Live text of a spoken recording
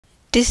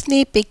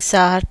Disney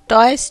Pixar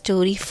Toy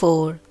Story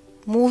 4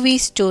 Movie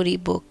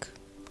Storybook.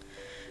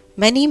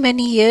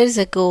 Many years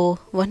ago,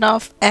 one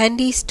of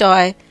Andy's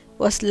toys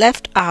was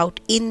left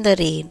out in the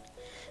rain.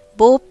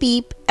 Bo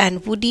Peep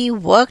and Woody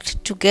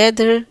worked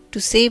together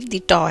to save the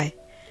toy.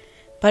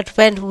 But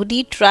when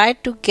Woody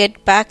tried to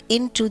get back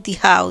into the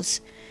house,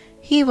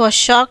 he was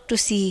shocked to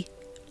see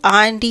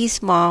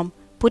Andy's mom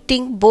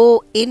putting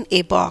Bo in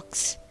a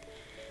box.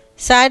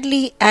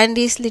 Sadly,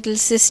 Andy's little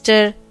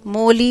sister,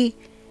 Molly,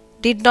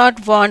 did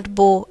not want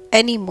Bo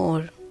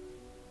anymore.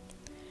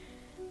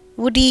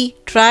 Woody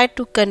tried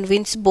to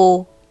convince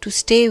Bo to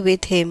stay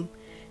with him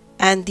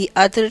and the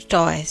other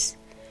toys,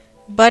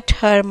 but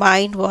her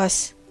mind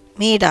was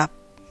made up.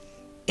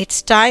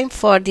 "It's time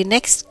for the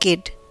next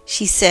kid,"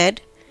 she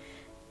said.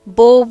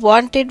 Bo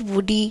wanted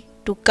Woody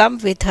to come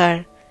with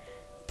her,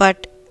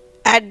 but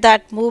at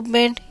that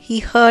moment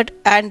he heard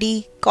Andy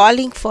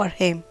calling for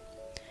him.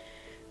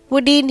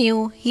 Woody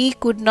knew he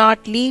could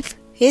not leave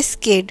his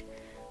kid,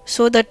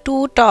 so the two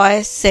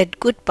toys said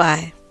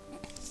goodbye.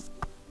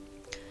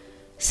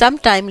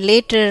 Sometime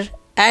later,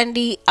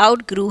 Andy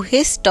outgrew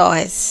his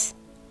toys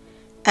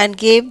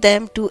and gave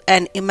them to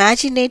an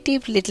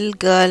imaginative little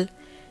girl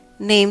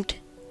named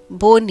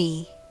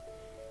Bonnie.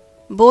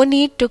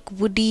 Bonnie took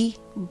Woody,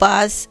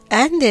 Buzz,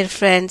 and their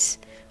friends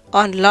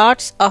on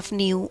lots of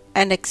new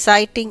and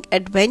exciting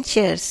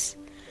adventures.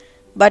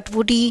 But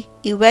Woody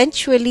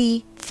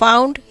eventually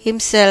found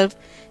himself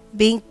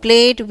being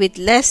played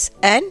with less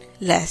and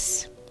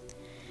less.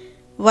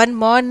 One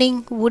morning,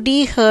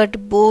 Woody heard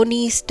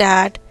Bonnie's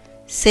dad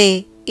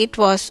say it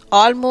was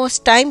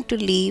almost time to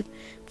leave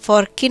for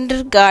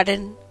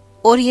kindergarten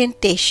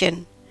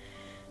orientation.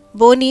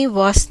 Bonnie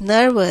was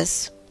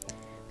nervous,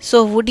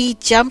 so Woody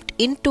jumped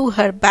into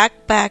her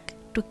backpack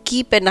to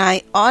keep an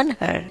eye on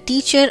her.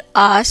 Teacher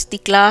asked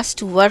the class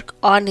to work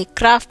on a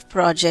craft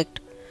project.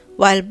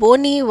 While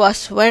Bonnie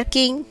was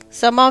working,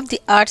 some of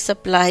the art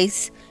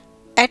supplies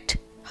at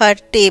her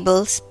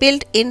table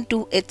spilled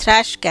into a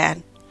trash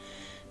can.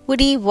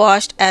 Woody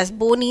watched as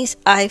Bonnie's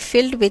eye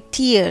filled with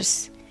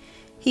tears.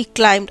 He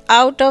climbed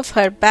out of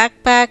her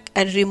backpack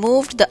and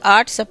removed the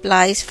art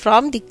supplies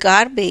from the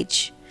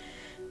garbage.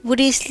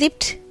 Woody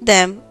slipped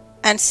them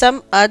and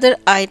some other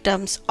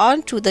items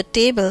onto the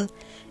table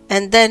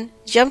and then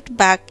jumped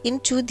back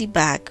into the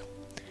bag.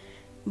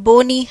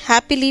 Bonnie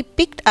happily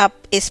picked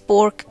up a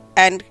spork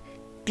and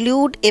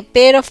glued a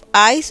pair of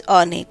eyes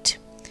on it.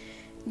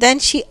 Then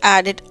she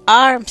added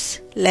arms,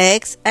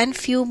 legs,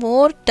 and few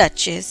more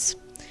touches.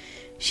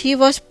 She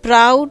was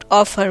proud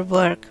of her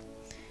work.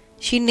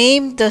 She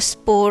named the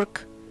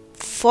spork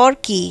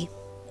Forky.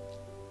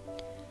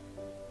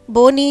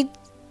 Bonnie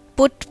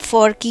put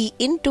Forky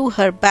into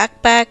her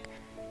backpack.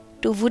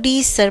 To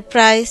Woody's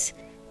surprise,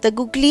 the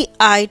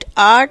googly-eyed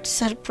art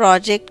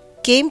project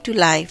came to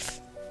life.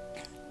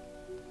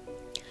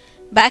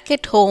 Back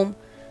at home,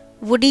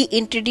 Woody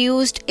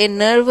introduced a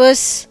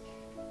nervous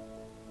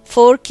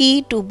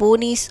Forky to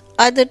Bonnie's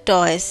other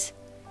toys.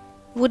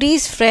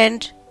 Woody's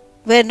friends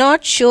were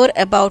not sure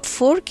about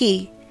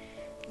Forky.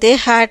 They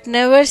had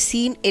never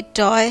seen a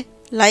toy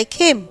like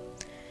him.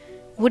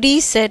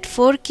 Woody said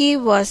Forky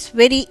was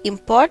very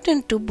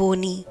important to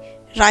Bonnie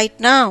right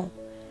now,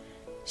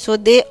 so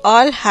they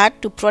all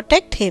had to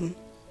protect him.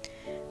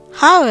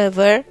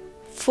 However,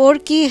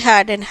 Forky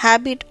had a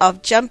habit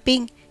of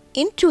jumping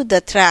into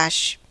the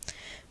trash.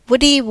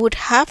 Woody would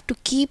have to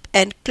keep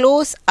a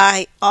close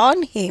eye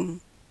on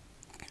him.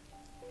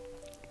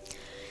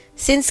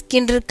 Since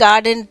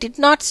kindergarten did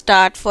not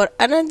start for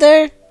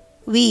another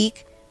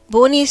week,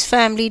 Bonnie's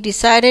family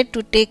decided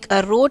to take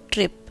a road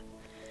trip.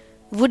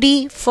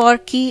 Woody,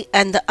 Forky,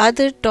 and the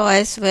other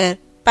toys were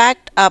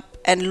packed up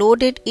and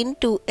loaded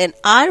into an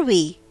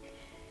RV.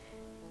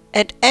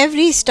 At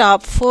every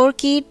stop,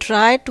 Forky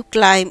tried to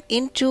climb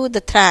into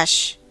the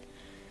trash.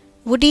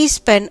 Woody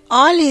spent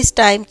all his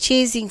time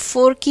chasing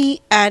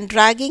Forky and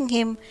dragging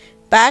him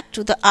back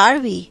to the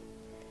RV.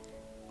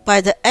 By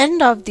the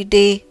end of the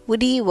day,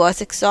 Woody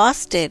was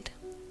exhausted.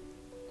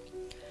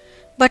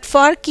 But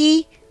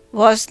Forky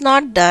was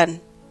not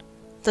done.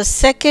 The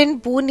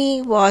second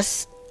Bonnie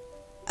was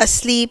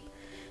asleep,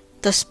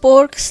 the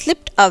spork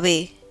slipped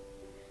away.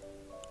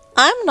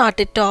 "I'm not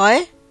a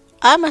toy,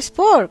 I'm a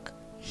spork,"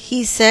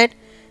 he said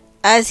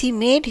as he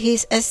made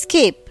his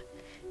escape.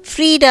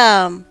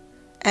 "Freedom!"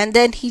 And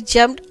then he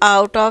jumped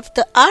out of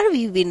the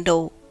RV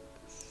window.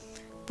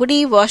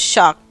 Woody was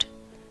shocked.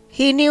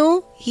 He knew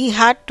he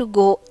had to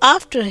go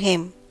after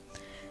him.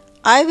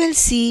 "I will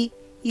see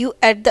you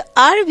at the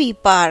RV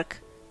park,"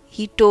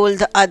 he told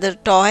the other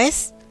toys.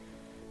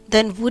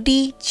 Then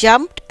Woody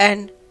jumped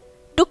and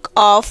took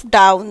off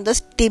down the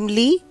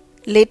dimly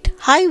lit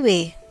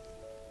highway.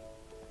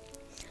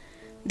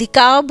 The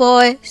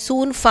cowboy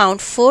soon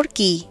found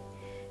Forky.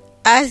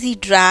 As he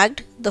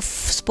dragged the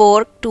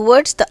spork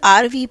towards the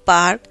RV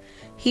park,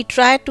 he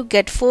tried to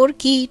get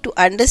Forky to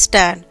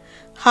understand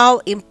how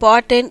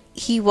important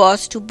he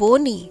was to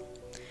Bonnie.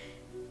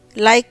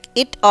 "Like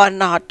it or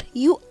not,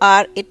 you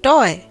are a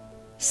toy,"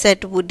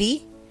 said Woody.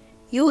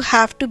 "You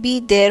have to be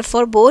there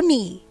for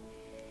Bonnie."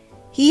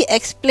 He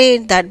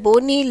explained that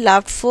Bonnie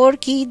loved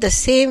Forky the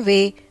same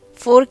way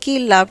Forky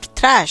loved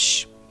Thrash.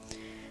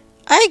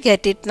 "I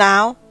get it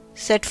now,"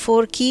 said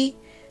Forky.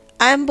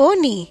 "I'm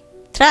Bonnie,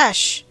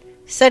 Thrash."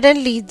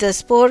 Suddenly the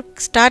spork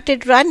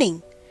started running.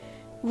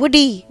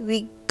 "Woody, we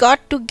got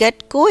to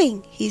get going,"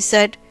 he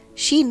said.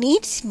 "She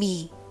needs me."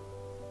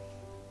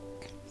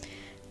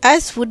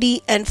 As Woody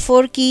and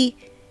Forky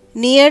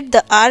neared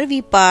the RV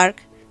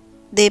park,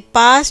 they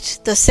passed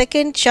the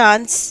Second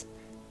Chance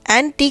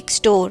antique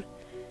store,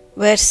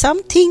 where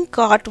something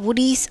caught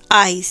Woody's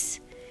eyes.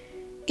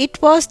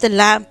 It was the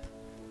lamp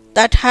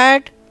that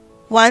had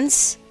once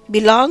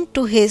belonged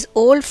to his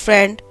old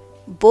friend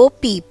Bo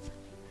Peep.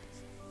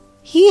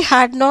 He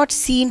had not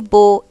seen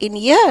Bo in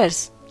years.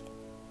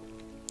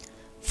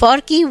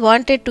 Forky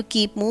wanted to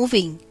keep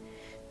moving,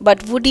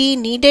 but Woody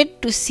needed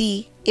to see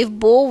if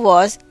Bo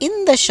was in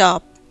the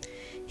shop.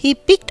 He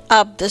picked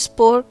up the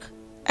spork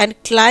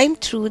and climbed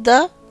through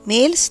the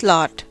mail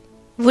slot.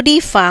 Woody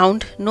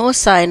found no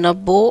sign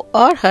of Bo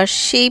or her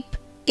sheep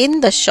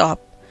in the shop,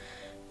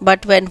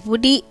 but when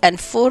Woody and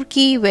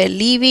Forky were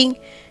leaving,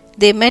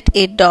 they met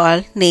a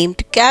doll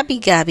named Gabby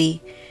Gabby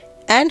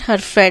and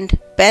her friend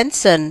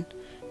Benson,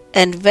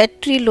 and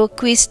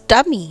ventriloquist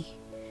dummy.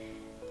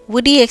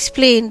 Woody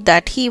explained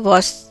that he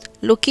was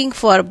looking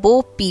for Bo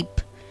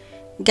Peep.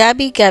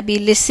 Gabby Gabby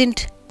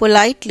listened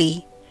politely,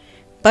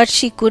 but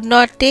she could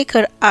not take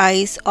her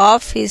eyes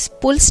off his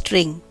pull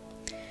string.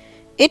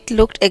 It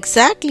looked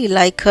exactly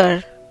like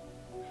her.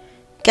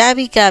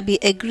 Gabby Gabby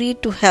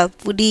agreed to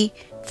help Woody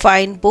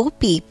find Bo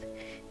Peep.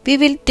 "We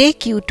will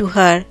take you to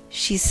her,"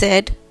 she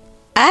said.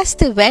 As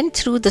they went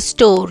through the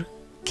store,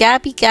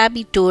 Gabby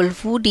Gabby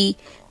told Woody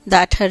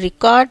that her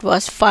record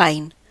was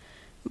fine,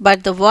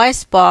 but the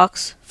voice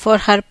box for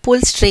her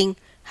pull string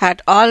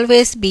had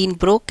always been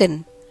broken.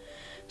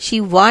 She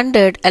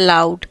wondered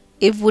aloud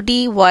if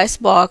Woody's voice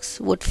box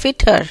would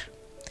fit her.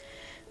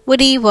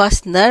 Woody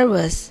was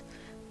nervous.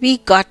 "We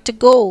got to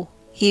go,"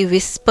 he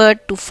whispered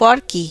to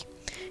Forky.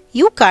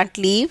 "You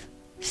can't leave,"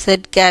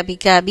 said Gabby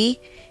Gabby.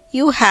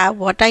 "You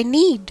have what I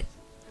need."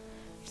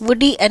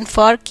 Woody and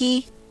Forky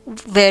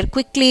were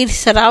quickly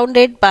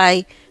surrounded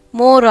by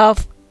more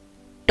of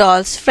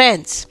Doll's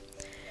friends.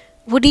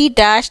 Woody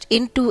dashed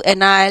into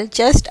an aisle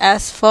just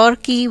as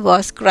Forky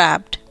was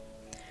grabbed.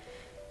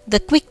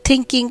 The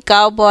quick-thinking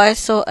cowboy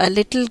saw a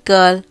little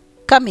girl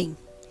coming.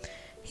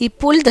 He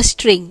pulled the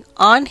string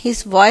on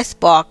his voice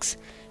box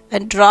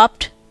and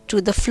dropped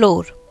to the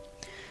floor.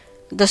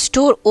 The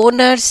store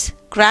owner's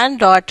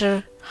granddaughter,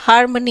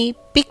 Harmony,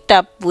 picked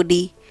up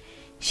Woody.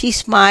 She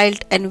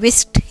smiled and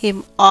whisked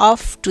him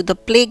off to the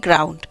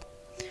playground.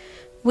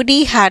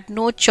 Woody had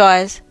no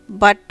choice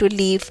but to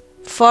leave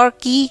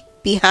Forky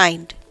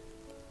behind.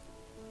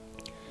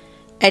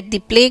 At the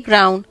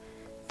playground,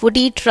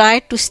 Woody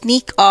tried to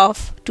sneak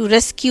off to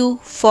rescue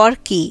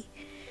Forky,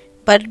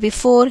 but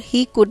before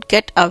he could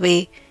get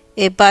away,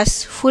 a bus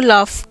full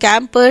of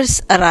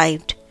campers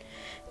arrived.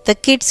 The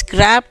kids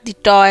grabbed the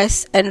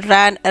toys and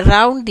ran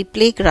around the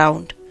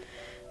playground.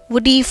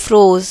 Woody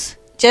froze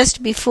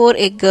just before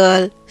a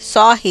girl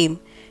saw him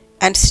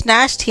and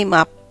snatched him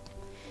up.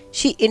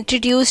 She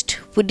introduced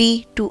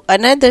Woody to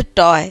another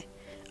toy.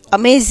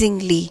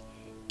 Amazingly,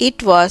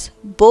 it was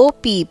Bo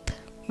Peep.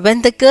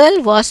 When the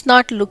girl was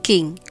not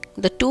looking,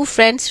 the two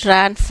friends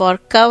ran for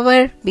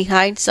cover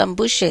behind some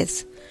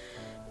bushes.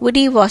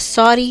 Woody was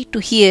sorry to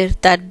hear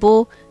that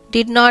Bo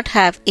did not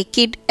have a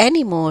kid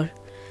anymore.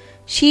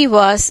 She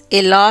was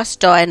a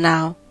lost toy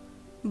now,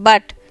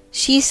 but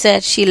she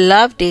said she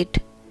loved it.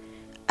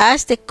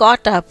 As they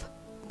caught up,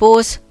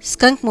 Bo's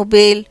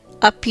skunkmobile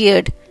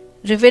appeared,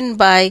 driven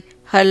by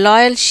her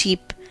loyal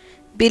sheep,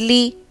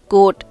 Billy,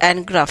 Goat,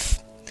 and Gruff.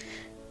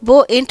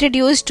 Bo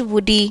introduced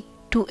Woody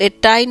to a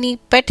tiny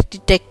pet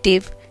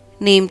detective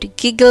named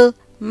Giggle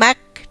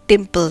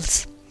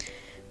McDimples.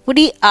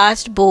 Woody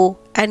asked Bo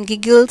and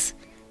Giggles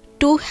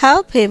to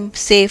help him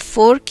save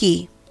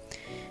Forky.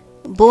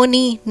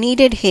 Bonnie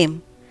needed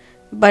him,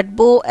 but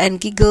Bo and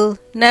Giggle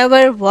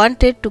never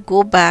wanted to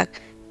go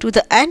back to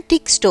the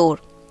antique store.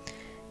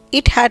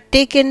 It had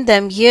taken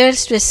them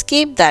years to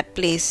escape that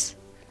place.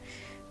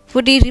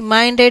 Woody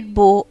reminded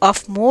Bo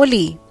of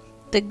Molly,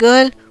 the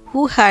girl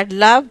who had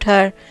loved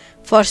her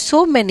for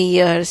so many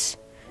years.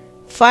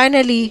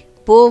 Finally,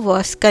 Bo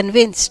was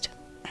convinced.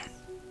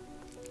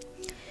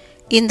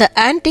 In the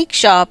antique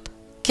shop,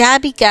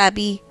 Gabby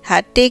Gabby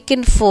had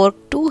taken Fork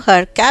to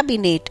her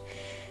cabinet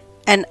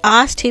and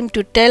asked him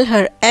to tell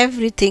her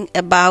everything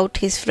about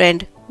his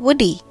friend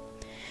Woody.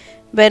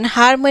 When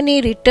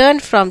Harmony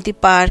returned from the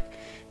park,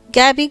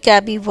 Gabby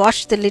Gabby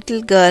watched the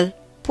little girl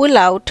pull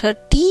out her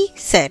tea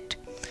set.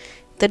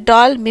 The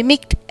doll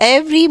mimicked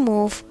every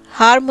move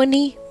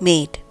Harmony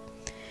made.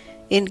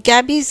 In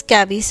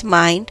Gabby's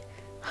mind,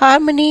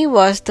 Harmony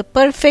was the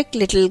perfect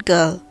little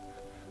girl.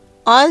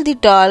 All the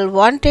doll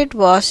wanted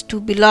was to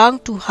belong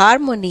to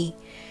Harmony,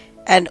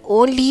 and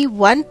only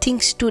one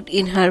thing stood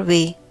in her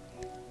way.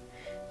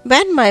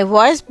 "When my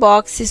voice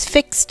box is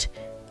fixed,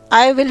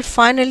 I will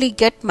finally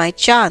get my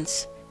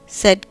chance,"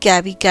 said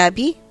Gabby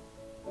Gabby.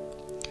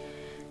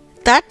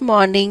 That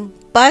morning,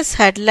 Buzz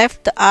had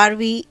left the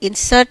RV in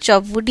search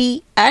of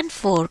Woody and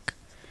Fork,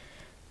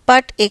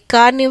 but a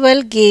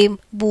carnival game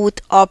booth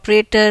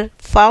operator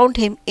found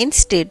him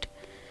instead.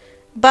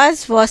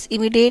 Buzz was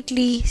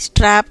immediately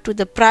strapped to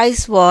the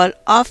prize wall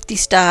of the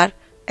Star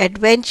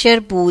Adventure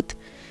booth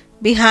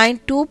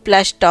behind two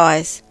plush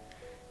toys,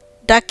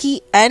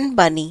 Ducky and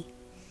Bunny.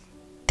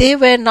 They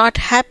were not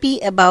happy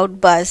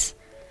about Buzz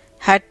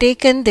had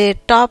taken their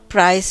top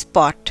prize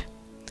spot.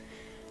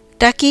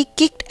 Ducky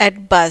kicked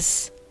at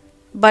Buzz,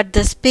 but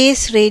the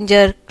Space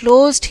Ranger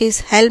closed his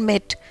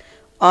helmet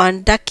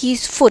on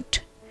Ducky's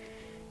foot.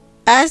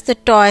 As the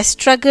toys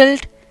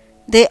struggled,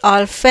 they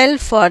all fell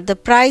for the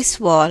prize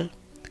wall.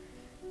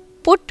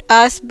 "Put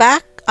us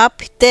back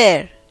up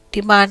there,"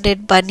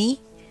 demanded Bunny,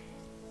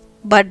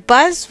 but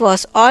Buzz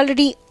was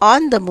already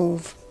on the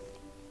move.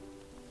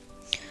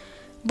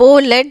 Bo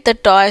led the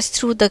toys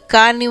through the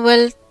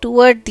carnival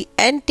toward the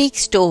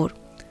antique store.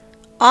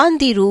 On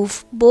the roof,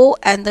 Bo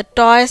and the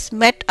toys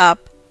met up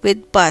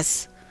with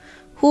Buzz,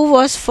 who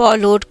was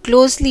followed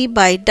closely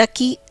by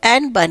Ducky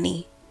and Bunny.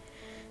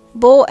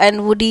 Bo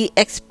and Woody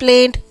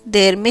explained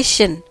their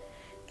mission,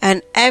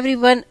 and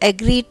everyone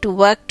agreed to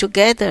work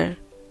together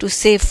to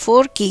save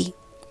Forky.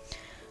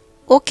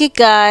 "Okay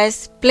guys,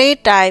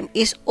 playtime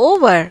is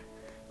over,"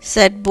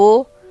 said Bo,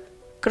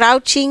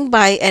 crouching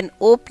by an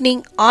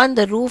opening on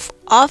the roof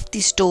of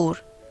the store.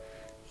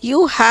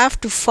 "You have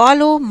to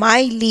follow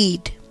my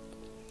lead."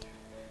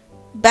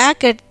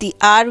 Back at the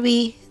RV,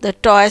 the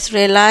toys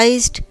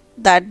realized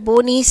that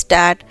Bonnie's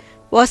dad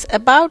was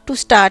about to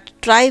start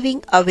driving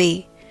away.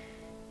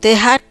 They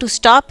had to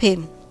stop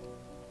him.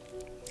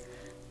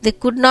 They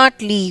could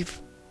not leave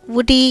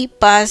Woody,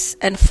 Buzz,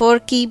 and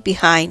Forky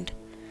behind.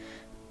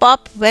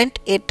 Pop went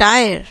a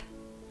tire.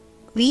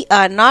 "We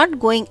are not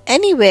going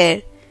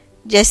anywhere,"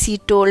 Jessie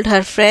told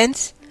her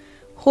friends,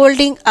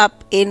 holding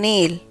up a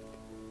nail.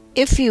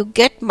 "If you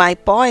get my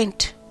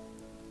point."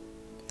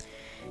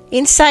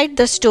 Inside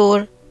the store,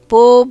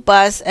 Bo,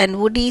 Buzz, and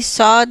Woody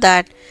saw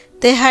that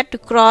they had to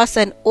cross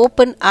an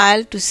open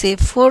aisle to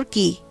save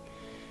Forky.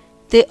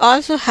 They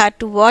also had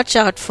to watch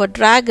out for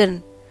Dragon,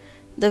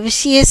 the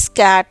vicious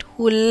cat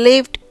who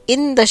lived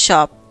in the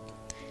shop.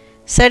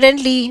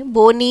 Suddenly,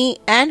 Bonnie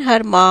and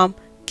her mom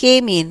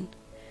came in.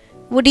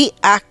 Woody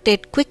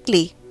acted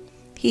quickly.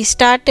 He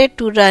started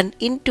to run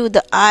into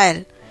the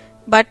aisle,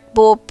 but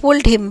Bo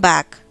pulled him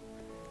back.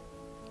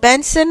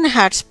 Benson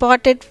had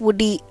spotted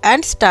Woody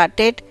and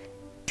started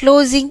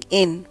closing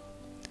in.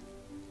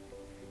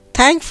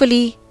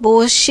 Thankfully,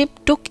 Bo's ship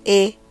took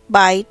a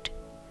bite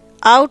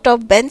out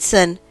of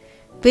Benson,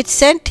 which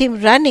sent him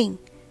running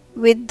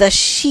with the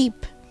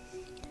sheep.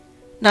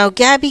 Now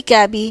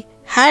Gabby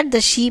had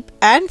the sheep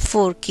and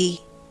Forky.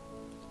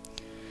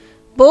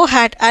 Bo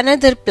had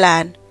another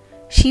plan.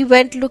 She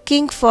went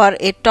looking for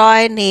a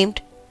toy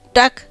named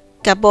Duck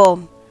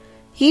Kaboom.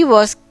 He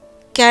was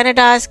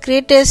Canada's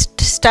greatest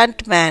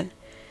stuntman.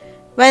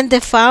 When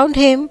they found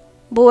him,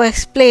 Bo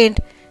explained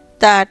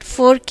that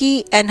Forky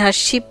and her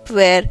ship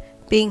were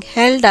being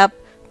held up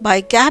by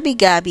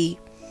Gabby.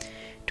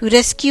 To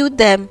rescue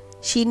them,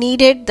 she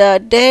needed the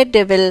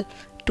daredevil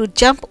to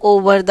jump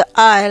over the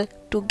aisle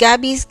to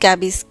Gabby's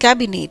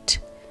cabinet.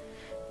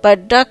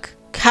 But Duck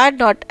had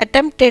not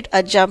attempted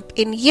a jump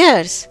in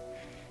years.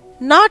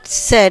 "Not,"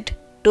 said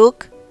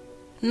Duck.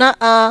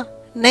 "Nuh-uh,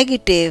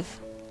 negative."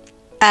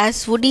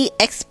 As Woody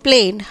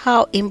explained how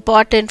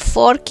important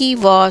Forky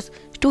was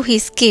to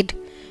his kid,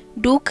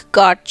 Duke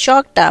got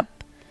choked up.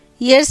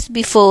 Years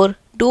before,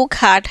 Duke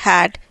had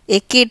had a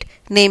kid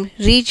named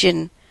Regin,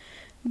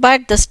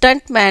 but the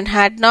stuntman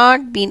had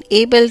not been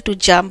able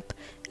to jump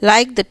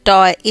like the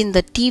toy in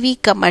the TV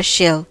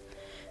commercial,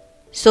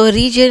 so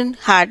Regin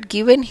had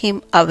given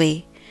him away.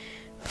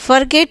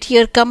 "Forget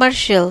your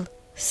commercial,"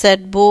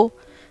 said Bo.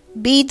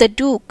 "Be the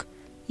Duke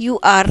you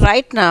are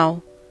right now,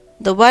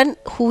 the one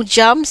who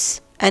jumps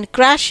and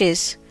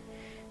crashes."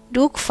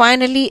 Duke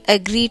finally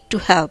agreed to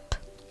help.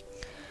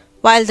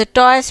 While the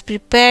toys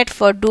prepared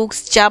for Duke's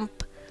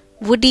jump,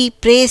 Woody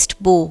praised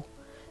Bo.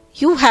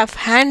 "You have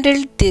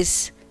handled this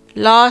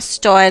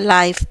lost toy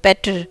life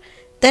better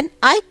than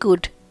I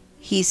could,"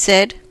 he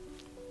said.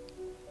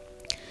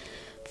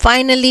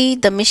 Finally,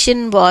 the mission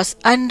was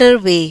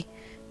underway.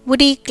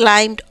 Woody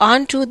climbed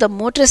onto the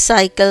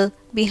motorcycle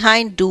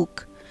behind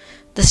Duke.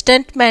 The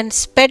stuntman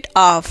sped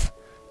off,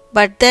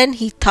 but then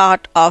he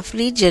thought of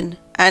Regin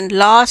and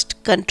lost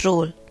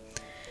control.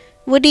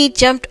 Woody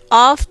jumped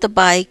off the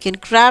bike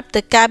and grabbed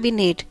the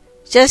cabinet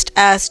just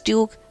as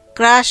Duke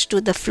crashed to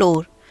the floor.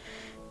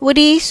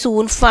 Woody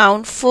soon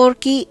found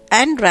Forky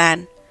and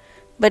ran,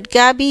 but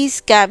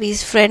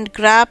Gabby's friend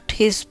grabbed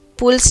his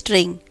pull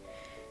string.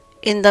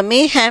 In the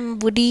mayhem,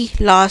 Woody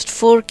lost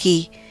Forky,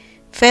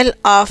 fell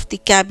off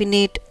the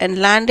cabinet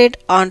and landed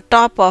on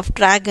top of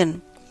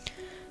Dragon.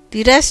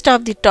 The rest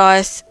of the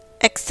toys,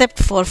 except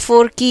for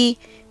Forky,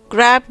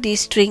 grabbed the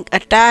string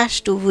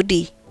attached to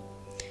Woody.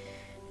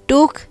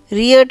 Duke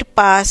reared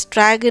past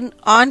Dragon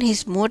on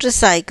his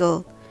motorcycle.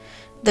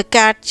 The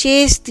cat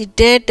chased the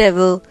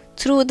daredevil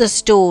through the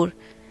store.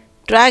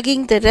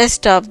 dragging the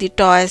rest of the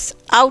toys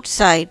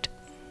outside.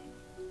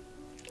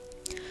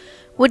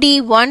 Woody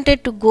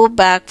wanted to go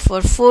back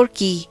for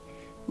Forky,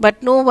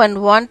 but no one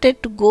wanted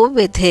to go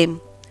with him.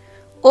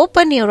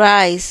 "Open your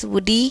eyes,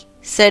 Woody,"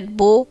 said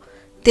Bo.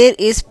 "There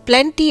is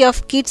plenty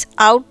of kids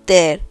out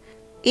there.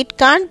 It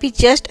can't be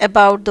just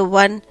about the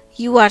one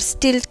you are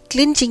still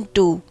clinging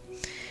to."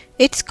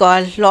 "It's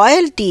called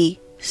loyalty,"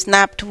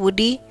 snapped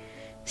Woody.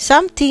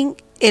 "Something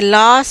a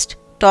lost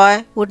toy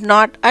would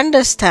not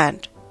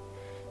understand."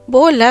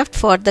 Bo left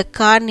for the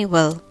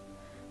carnival,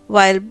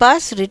 while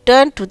Buzz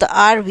returned to the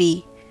RV.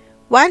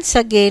 Once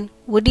again,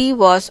 Woody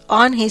was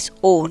on his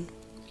own.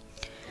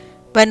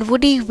 When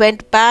Woody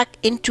went back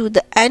into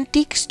the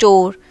antique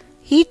store,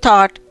 he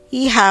thought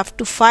he had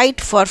to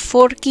fight for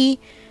Forky,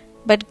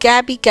 but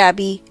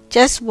Gabby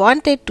just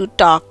wanted to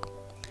talk.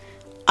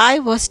 "I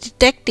was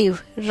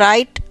detective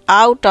right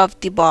out of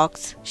the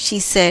box," she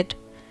said.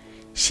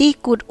 She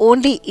could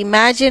only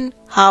imagine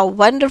how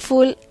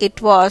wonderful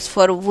it was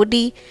for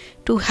Woody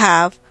to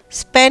have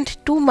spent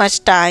too much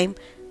time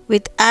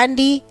with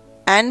Andy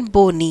and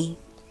Bonnie.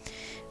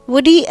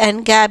 Woody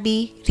and Gabby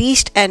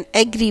reached an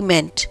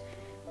agreement.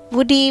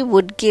 Woody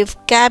would give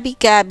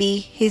Gabby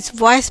his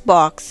voice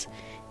box,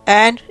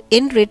 and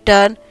in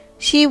return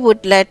she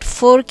would let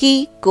Forky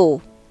go.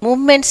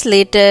 Moments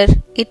later,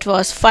 it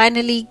was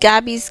finally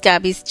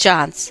Gabby's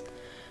chance.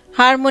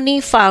 Harmony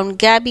found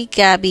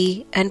Gabby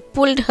and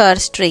pulled her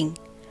string.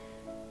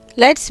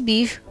 "Let's be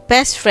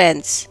best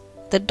friends,"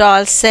 the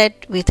doll said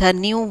with her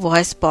new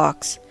voice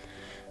box.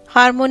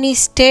 Harmony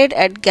stared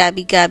at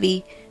Gabby,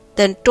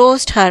 then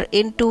tossed her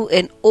into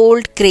an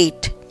old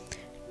crate.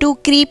 "Too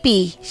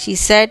creepy," she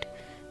said.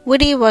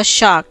 Woody was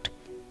shocked.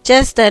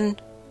 Just then,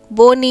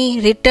 Bonnie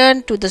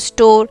returned to the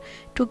store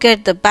to get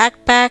the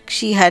backpack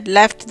she had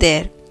left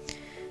there.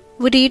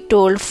 Woody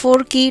told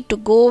Forky to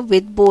go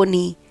with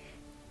Bonnie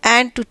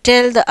and to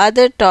tell the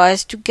other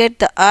toys to get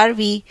the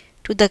RV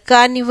to the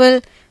carnival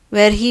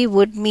where he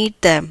would meet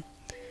them.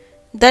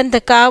 Then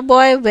the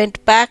cowboy went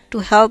back to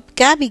help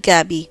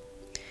Gabby.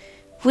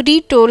 Woody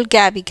told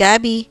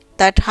Gabby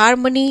that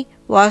Harmony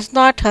was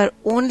not her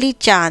only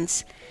chance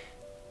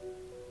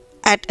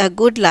at a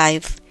good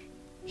life.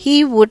 He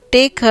would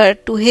take her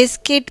to his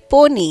kid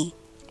pony.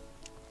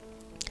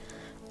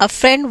 "A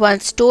friend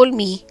once told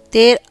me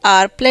there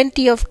are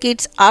plenty of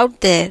kids out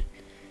there,"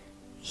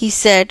 he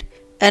said,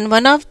 "and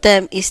one of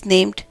them is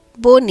named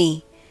Bonnie.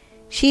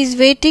 She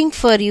is waiting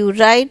for you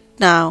right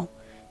now.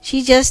 She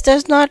just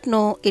does not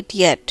know it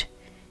yet."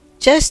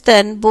 Just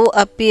then Bo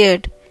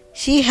appeared.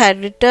 She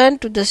had returned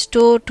to the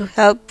store to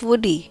help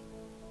Woody.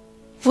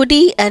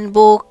 Woody and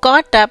Bo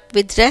caught up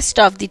with the rest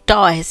of the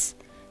toys,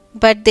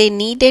 but they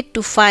needed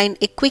to find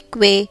a quick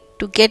way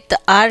to get the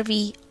RV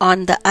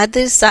on the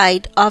other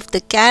side of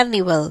the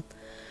carnival.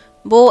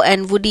 Bo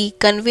and Woody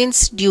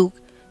convinced Duke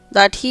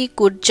that he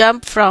could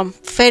jump from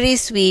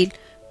Ferris wheel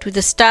to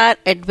the Star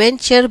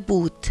Adventure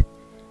booth.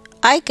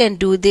 "I can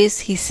do this,"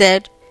 he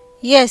said.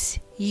 "Yes,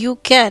 you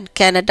can,"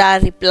 Canada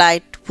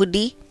replied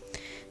Woody.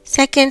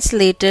 Seconds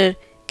later,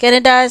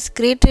 Canada's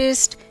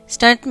greatest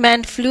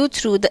stuntman flew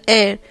through the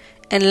air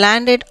and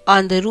landed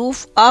on the roof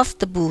of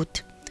the booth.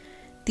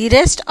 The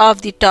rest of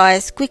the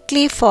toys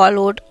quickly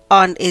followed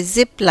on a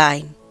zip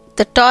line.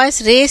 The toys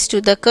raced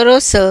to the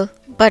carousel,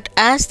 but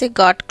as they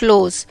got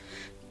close,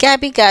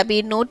 Gabby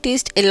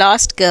noticed a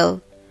lost girl.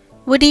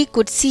 Woody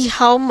could see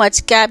how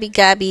much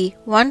Gabby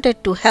wanted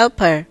to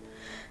help her.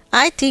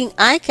 "I think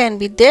I can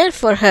be there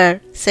for her,"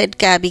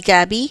 said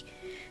Gabby.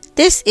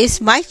 "This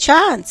is my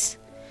chance."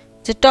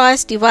 The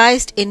toys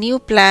devised a new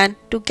plan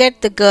to get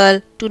the girl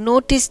to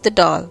notice the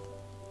doll.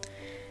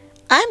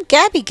 "I'm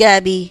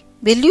Gabby.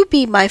 Will you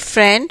be my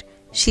friend?"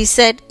 she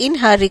said in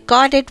her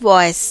recorded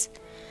voice.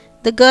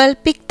 The girl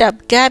picked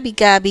up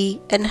Gabby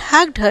and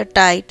hugged her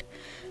tight.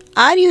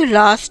 "Are you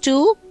lost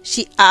too?"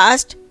 she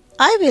asked.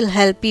 "I will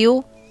help you."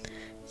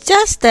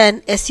 Just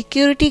then a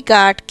security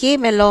guard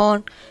came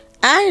along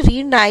and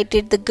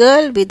reunited the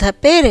girl with her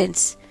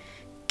parents.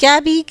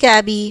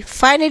 Gabby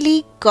finally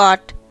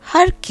got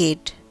her kid.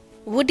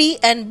 Woody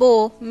and Bo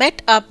met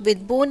up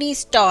with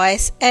Bonnie's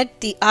toys at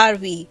the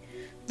RV.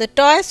 The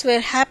toys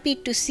were happy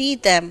to see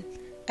them,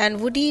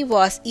 and Woody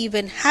was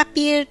even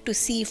happier to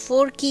see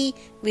Forky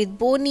with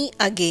Bonnie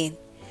again.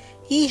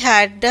 He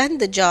had done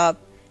the job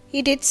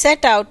he did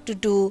set out to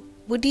do.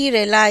 Woody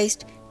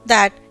realized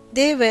that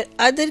there were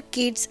other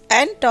kids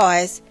and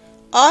toys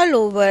all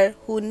over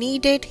who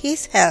needed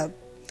his help,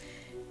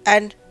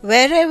 and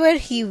wherever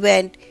he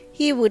went,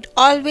 he would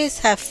always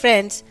have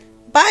friends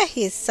by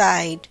his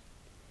side.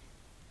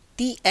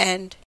 The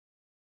end.